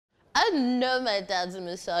I know my dad's a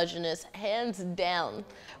misogynist, hands down.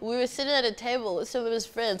 We were sitting at a table with some of his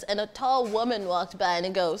friends, and a tall woman walked by and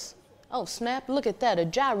he goes, "Oh snap, look at that, a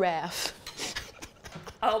giraffe."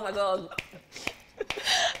 Oh my God. I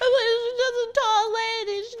was like, she's just a tall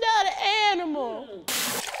lady, she's not an animal.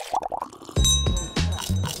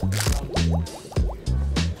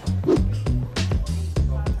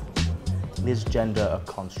 Is gender a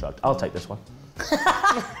construct? I'll take this one.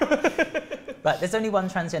 Right, there's only one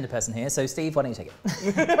transgender person here, so Steve, why don't you take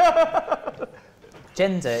it?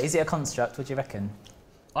 Gender, is it a construct, what do you reckon?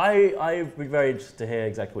 I'd be very interested to hear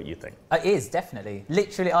exactly what you think. It is, definitely.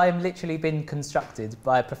 Literally, I am literally been constructed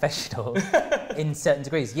by a professional in certain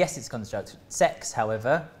degrees. Yes, it's a construct. Sex,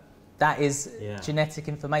 however, that is genetic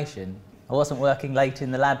information. I wasn't working late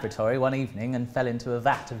in the laboratory one evening and fell into a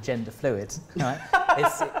vat of gender fluid. Right?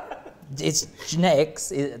 It's genetics,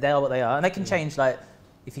 they are what they are, and they can change, like,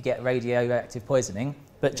 if you get radioactive poisoning,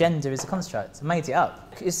 but gender is a construct. I made it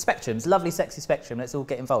up. It's a spectrum, it's a lovely, sexy spectrum, let's all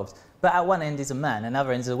get involved. But at one end is a man, and the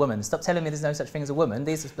other end is a woman. Stop telling me there's no such thing as a woman,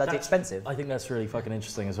 these are bloody expensive. I think that's really fucking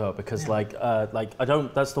interesting as well, because,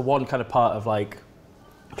 that's the one kind of part of,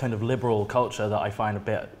 kind of liberal culture that I find a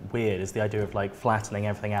bit weird, is the idea of, flattening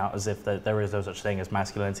everything out as if there is no such thing as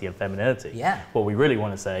masculinity and femininity. Yeah. What we really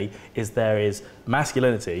want to say is there is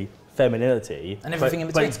masculinity, femininity, and everything in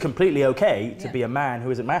between. But it's completely okay to be a man who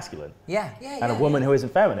isn't masculine. And a woman who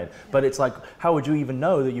isn't feminine. But it's like, how would you even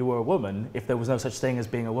know that you were a woman if there was no such thing as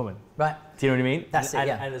being a woman? Right. Do you know what I mean? That's it,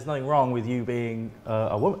 And there's nothing wrong with you being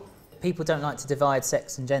a woman. People don't like to divide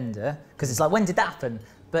sex and gender, because it's like, when did that happen?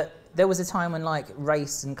 But there was a time when,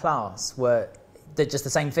 race and class they're just the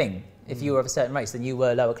same thing. If you were of a certain race, then you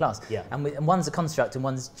were lower class. Yeah. And one's a construct and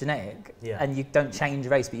one's genetic. Yeah. And you don't change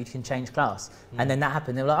race, but you can change class. And then that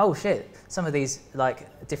happened. They were like, oh shit, some of these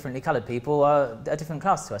differently coloured people are a different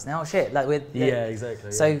class to us now. Oh shit, yeah,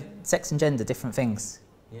 exactly. So sex and gender, different things.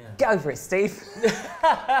 Yeah. Get over it, Steve.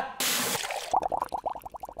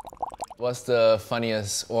 What's the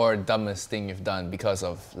funniest or dumbest thing you've done because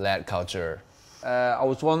of lad culture? I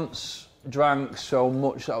was once drank so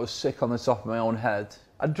much that I was sick on the top of my own head.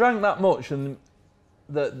 I drank that much and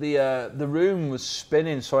the room was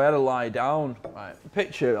spinning, so I had to lie down. Right.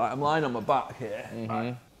 Picture, I'm lying on my back here.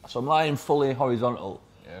 Right? So I'm lying fully horizontal.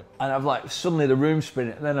 Yep. And I've suddenly the room's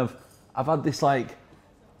spinning, and then I've had this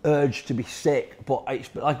urge to be sick, but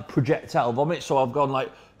it's like a projectile vomit, so I've gone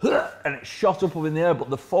and it shot up in the air,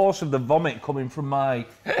 but the force of the vomit coming from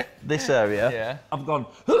this area, I've gone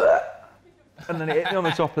and then it hit me on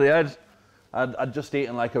the top of the head. I'd just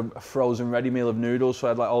eaten a frozen ready meal of noodles, so I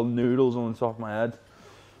had all noodles on the top of my head.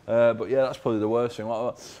 But yeah, that's probably the worst thing.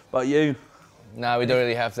 What about you? No, we don't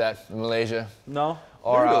really have that in Malaysia. No?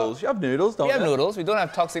 Or, noodles? You have noodles, don't you? We have noodles. We don't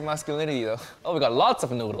have toxic masculinity, though. Oh, we got lots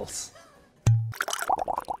of noodles.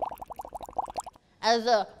 As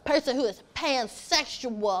a person who is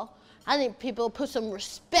pansexual, I need people to put some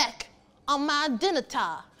respect on my identity.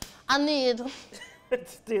 I need...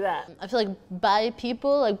 Let's do that. I feel like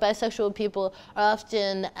bisexual people are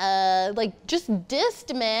often just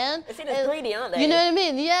dissed, man. It's greedy, aren't they? You know what I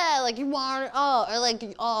mean? Yeah, you want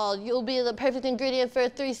you'll be the perfect ingredient for a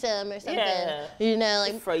threesome or something. Yeah. You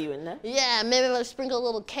know, throw you in there. Yeah, maybe I'm gonna sprinkle a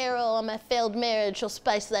little Carol on my failed marriage. She'll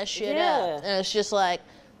spice that shit up. And it's just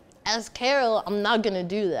as Carol, I'm not gonna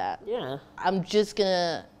do that. Yeah. I'm just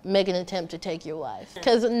gonna make an attempt to take your wife.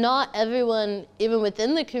 Because not everyone, even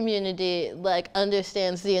within the community,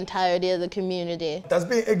 understands the entirety of the community. Does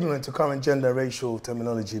being ignorant to current gender racial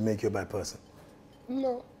terminology make you a bad person?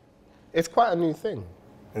 No. It's quite a new thing.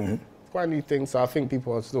 Quite a new thing, so I think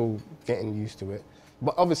people are still getting used to it.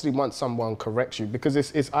 But obviously once someone corrects you, because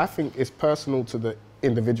I think it's personal to the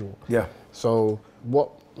individual. Yeah. So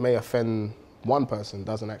what may offend one person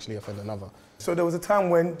doesn't actually offend another. So there was a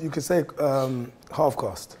time when you could say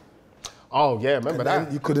half-caste. Oh yeah, remember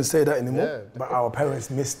that? You couldn't say that anymore, Yeah. but our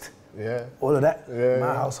parents missed Yeah. all of that. Yeah, My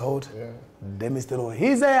yeah. household, Yeah. they missed it all.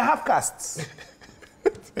 He's a half-caste.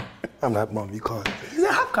 I'm like, Mom, you can't. He's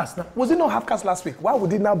a half-caste now. Was it not half-caste last week? Why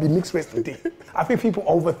would it now be mixed race today? I think people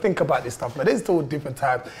overthink about this stuff, but there's still different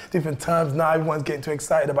terms now. Everyone's getting too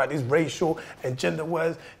excited about these racial and gender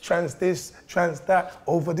words, trans this, trans that,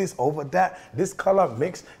 over this, over that, this color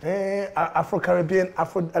mix, Afro-Caribbean,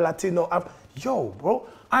 Afro-Latino, yo, bro,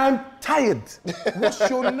 I'm tired. What's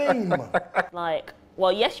your name?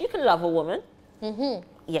 Well, yes, you can love a woman.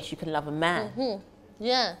 Yes, you can love a man.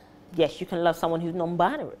 Yeah. Yes, you can love someone who's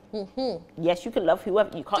non-binary. Yes, you can love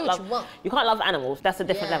whoever. You can't love animals. That's a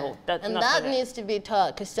different level. And that needs to be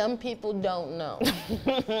taught, because some people don't know.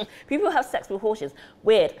 People have sex with horses.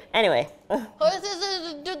 Weird. Anyway.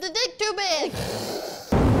 Horses, the dick too big.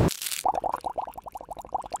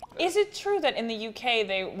 Is it true that in the UK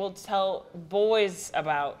they will tell boys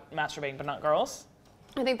about masturbating but not girls?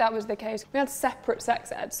 I think that was the case. We had separate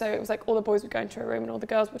sex ed, so it was like all the boys would go into a room and all the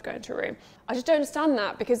girls would go into a room. I just don't understand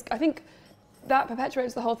that, because I think that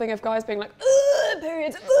perpetuates the whole thing of guys being like,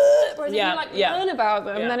 periods, whereas if you learn about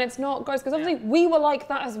them, then it's not gross, because obviously we were like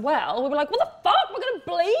that as well. We were like, what the fuck, we're gonna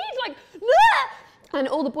bleed? Like, and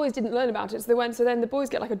all the boys didn't learn about it, so then the boys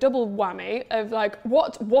get like a double whammy of like,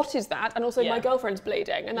 what is that? And also my girlfriend's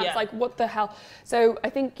bleeding, and that's like, what the hell? So I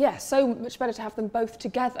think, so much better to have them both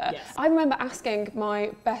together. Yes. I remember asking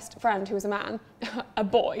my best friend, who was a man,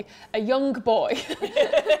 a young boy.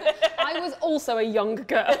 I was also a young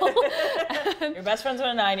girl. Your best friend's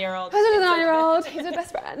with a 9-year-old. I was with a 9-year-old, he's my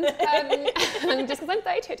best friend. And just because I'm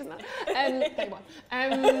 32 doesn't matter. 31.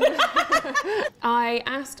 I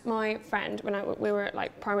asked my friend when we were at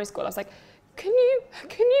like primary school, I was like, can you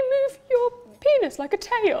move your penis like a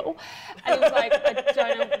tail? And he was like, I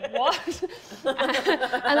don't know what.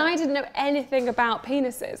 And I didn't know anything about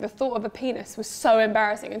penises. The thought of a penis was so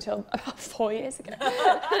embarrassing until about 4 years ago.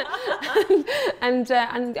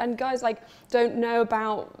 and guys like don't know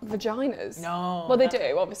about vaginas. No. Well, they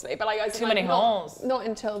do obviously, but like too many holes. Not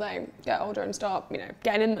until they get older and start,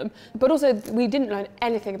 getting in them. But also, we didn't learn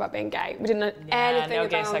anything about being gay. We didn't learn anything no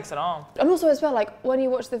about gay sex at all. And also as well, like when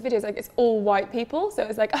you watch the videos, like it's all white people, so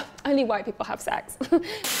it's like only white people have sex.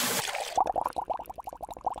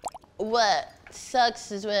 What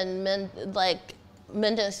sucks is when men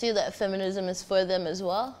don't see that feminism is for them as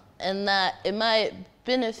well, and that it might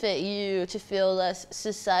benefit you to feel less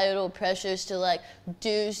societal pressures to like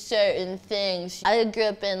do certain things. I grew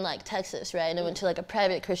up in like Texas, right? And I went to like a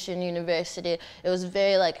private Christian university. It was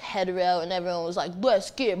very like hetero, and everyone was like, let's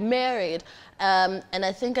get married. And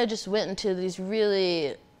I think I just went into these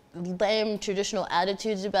really lame traditional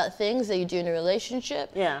attitudes about things that you do in a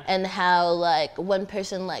relationship, and how like one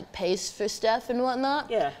person like pays for stuff and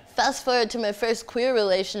whatnot. Fast forward to my first queer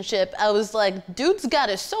relationship, I was like, dudes got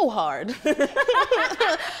it so hard.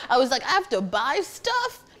 I was like, I have to buy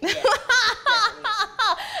stuff.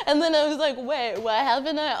 And then I was like, wait, why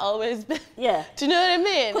haven't I always been? Do you know what I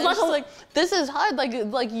mean? It's like, this is hard. Like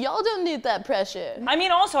y'all don't need that pressure. I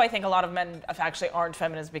mean, also, I think a lot of men actually aren't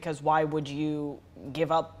feminists because why would you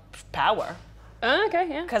give up power? Okay,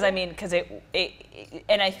 yeah. Because I mean,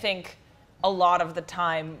 and I think a lot of the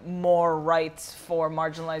time, more rights for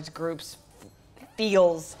marginalized groups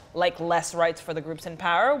feels like less rights for the groups in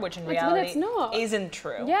power, which in reality isn't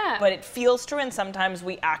true. But it feels true, and sometimes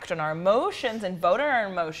we act on our emotions and vote on our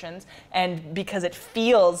emotions, and because it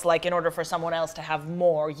feels like in order for someone else to have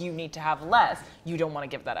more, you need to have less, you don't want to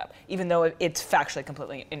give that up, even though it's factually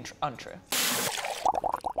completely untrue.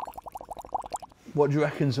 What do you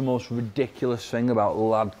reckon's the most ridiculous thing about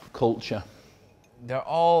lad culture? They're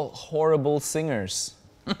all horrible singers.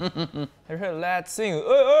 Have you heard lads sing?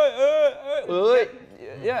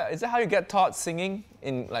 Yeah, is that how you get taught singing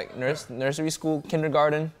in like nursery school,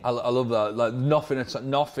 kindergarten? I love that. Like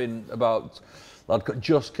nothing about lad.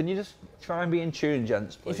 Can you just try and be in tune,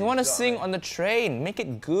 gents, please? If you want to sing on the train, make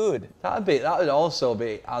it good. That would also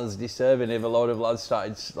be as deserving if a load of lads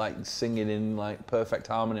started like singing in like perfect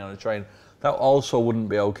harmony on a train. That also wouldn't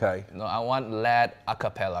be okay. No, I want lad a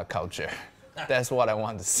cappella culture. That's what I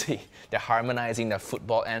want to see. They're harmonizing their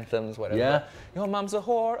football anthems, whatever. Yeah. Your mom's a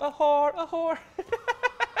whore, a whore, a whore.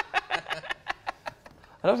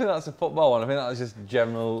 I don't think that's a football one. I think that's just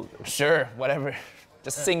general. Sure, whatever.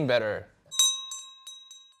 Just sing better.